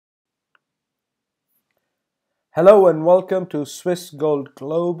Hello and welcome to Swiss Gold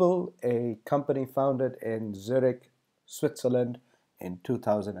Global, a company founded in Zurich, Switzerland in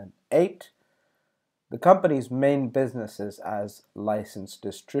 2008. The company's main business is as licensed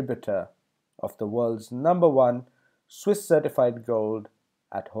distributor of the world's number one Swiss certified gold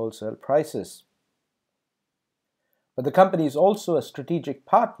at wholesale prices. But the company is also a strategic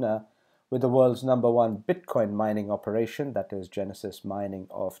partner with the world's number one Bitcoin mining operation, that is Genesis Mining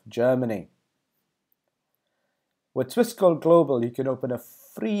of Germany. With Swiss Gold Global, you can open a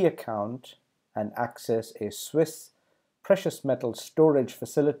free account and access a Swiss precious metal storage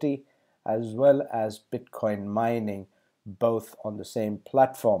facility as well as Bitcoin mining, both on the same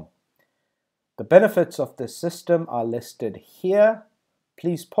platform. The benefits of this system are listed here.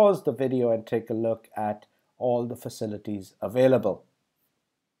 Please pause the video and take a look at all the facilities available.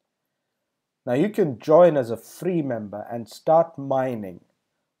 Now you can join as a free member and start mining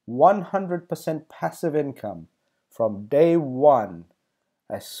 100% passive income from day one.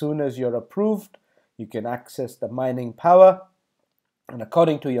 As soon as you're approved, you can access the mining power, and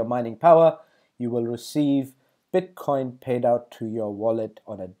according to your mining power, you will receive Bitcoin paid out to your wallet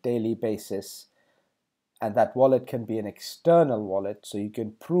on a daily basis. And that wallet can be an external wallet, so you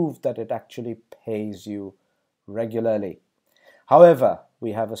can prove that it actually pays you regularly. However,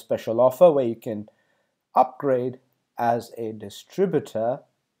 we have a special offer where you can upgrade as a distributor,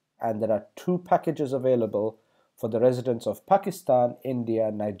 and there are two packages available for the residents of Pakistan, India,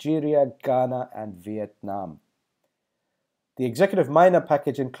 Nigeria, Ghana, and Vietnam. The executive miner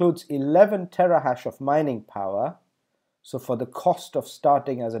package includes 11 terahash of mining power. So for the cost of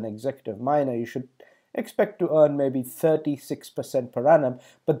starting as an executive miner, you should expect to earn maybe 36% per annum.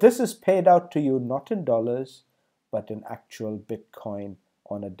 But this is paid out to you not in dollars, but in actual Bitcoin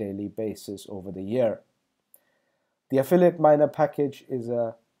on a daily basis over the year. The affiliate miner package is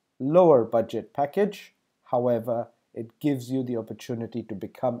a lower budget package. However, it gives you the opportunity to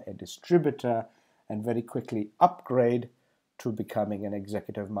become a distributor and very quickly upgrade to becoming an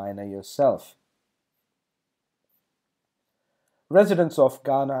executive miner yourself. Residents of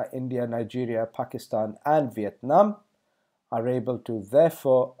Ghana, India, Nigeria, Pakistan, and Vietnam are able to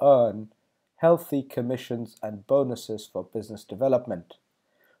therefore earn healthy commissions and bonuses for business development.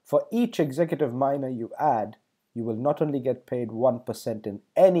 For each executive miner you add, you will not only get paid 1% in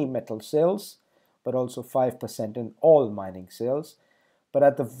any metal sales, but also 5% in all mining sales. But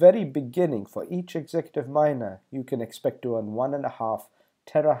at the very beginning, for each executive miner, you can expect to earn 1.5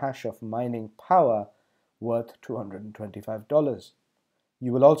 terahash of mining power worth $225.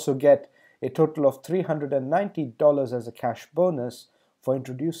 You will also get a total of $390 as a cash bonus for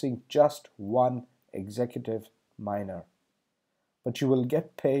introducing just one executive miner. But you will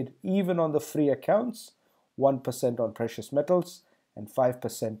get paid even on the free accounts, 1% on precious metals, and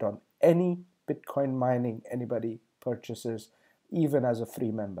 5% on any Bitcoin mining anybody purchases, even as a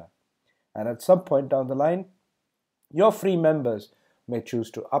free member. And at some point down the line, your free members may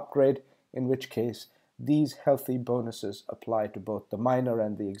choose to upgrade, in which case these healthy bonuses apply to both the miner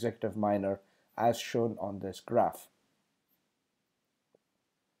and the executive miner, as shown on this graph.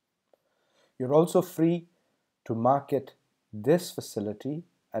 You're also free to market this facility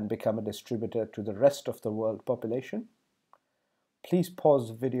and become a distributor to the rest of the world population. Please pause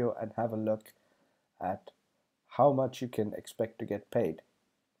the video and have a look at how much you can expect to get paid.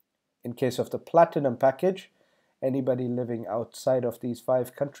 In case of the platinum package, anybody living outside of these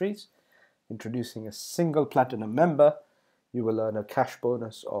 5 countries, introducing a single platinum member, you will earn a cash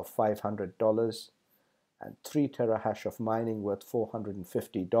bonus of $500 and 3 terahash of mining worth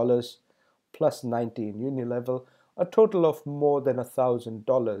 $450 plus 90 in Unilevel, a total of more than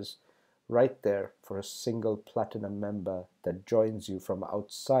 $1,000 right there for a single platinum member that joins you from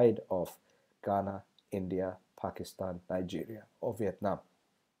outside of Ghana, India, Pakistan, Nigeria, or Vietnam.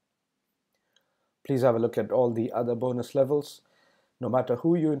 Please have a look at all the other bonus levels. No matter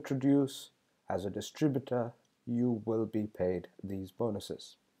who you introduce as a distributor, you will be paid these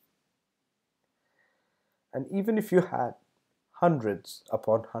bonuses. And even if you had hundreds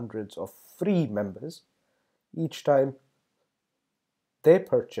upon hundreds of free members, each time they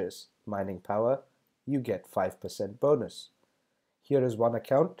purchase mining power, you get 5% bonus. Here is one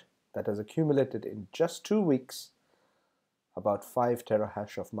account that has accumulated in just 2 weeks about 5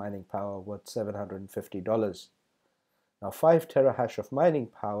 terahash of mining power worth $750. Now 5 terahash of mining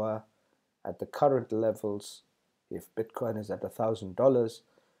power at the current levels, if Bitcoin is at $1,000,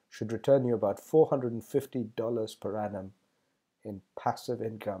 should return you about $450 per annum in passive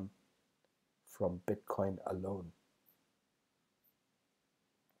income from Bitcoin alone.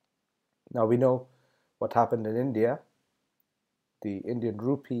 Now we know what happened in India. The Indian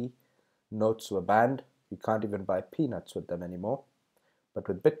rupee notes were banned You can't even buy peanuts with them anymore. But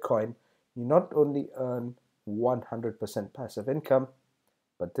with Bitcoin, you not only earn 100% passive income,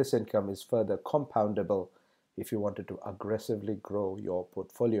 but this income is further compoundable if you wanted to aggressively grow your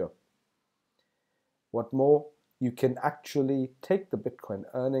portfolio. What more, you can actually take the Bitcoin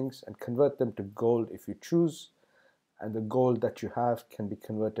earnings and convert them to gold if you choose, and the gold that you have can be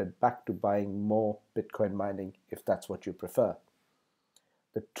converted back to buying more Bitcoin mining if that's what you prefer.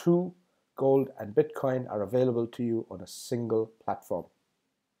 The two, gold and Bitcoin, are available to you on a single platform.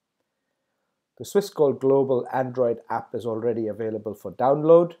 The Swiss Gold Global Android app is already available for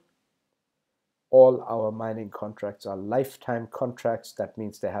download. All our mining contracts are lifetime contracts. That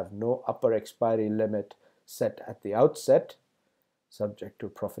means they have no upper expiry limit set at the outset, subject to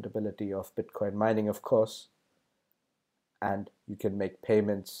profitability of Bitcoin mining, of course. And you can make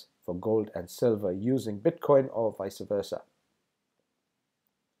payments for gold and silver using Bitcoin or vice versa.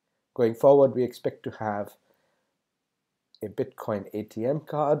 Going forward, we expect to have a Bitcoin ATM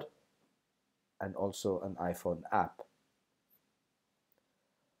card and also an iPhone app.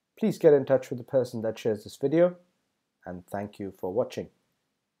 Please get in touch with the person that shares this video, and thank you for watching.